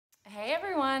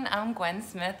everyone. I'm Gwen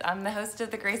Smith. I'm the host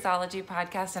of the GRACEOLOGie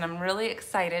Podcast, and I'm really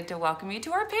excited to welcome you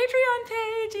to our Patreon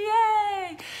page.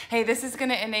 Yay! Hey, this is going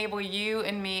to enable you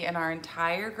and me and our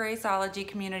entire GRACEOLOGie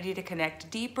community to connect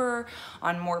deeper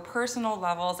on more personal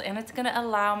levels, and it's going to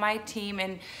allow my team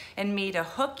and me to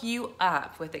hook you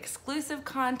up with exclusive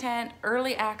content,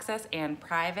 early access, and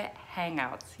private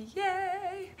hangouts.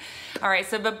 Yay! All right,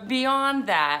 but beyond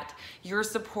that, your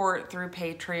support through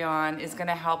Patreon is going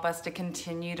to help us to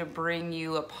continue to bring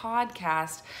you a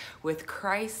podcast with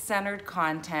Christ-centered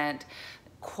content,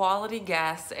 quality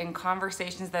guests, and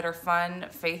conversations that are fun,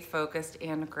 faith-focused,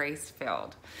 and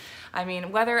grace-filled. I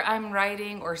mean, whether I'm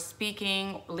writing or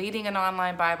speaking, leading an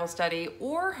online Bible study,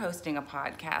 or hosting a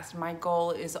podcast, my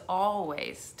goal is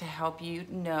always to help you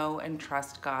know and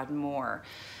trust God more.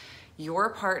 Your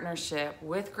partnership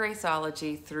with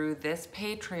GRACEOLOGie through this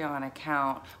Patreon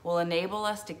account will enable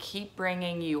us to keep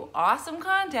bringing you awesome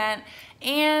content,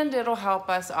 and it'll help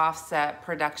us offset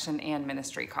production and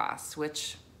ministry costs,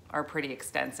 which are pretty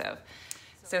extensive.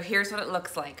 So here's what it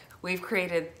looks like. We've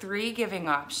created 3 giving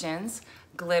options: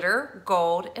 glitter,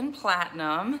 gold, and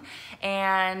platinum,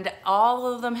 and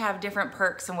all of them have different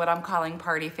perks and what I'm calling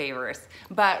party favors.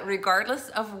 But regardless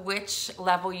of which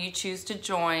level you choose to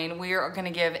join, we are going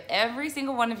to give every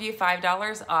single one of you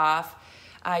 $5 off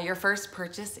your first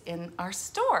purchase in our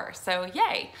store. So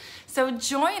yay. So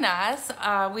join us.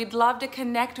 We'd love to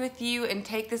connect with you and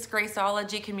take this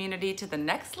GRACEOLOGie community to the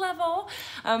next level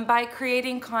by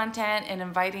creating content and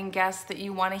inviting guests that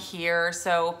you want to hear.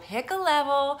 So pick a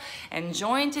level and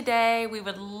join today. We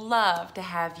would love to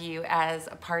have you as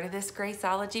a part of this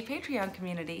GRACEOLOGie Patreon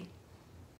community.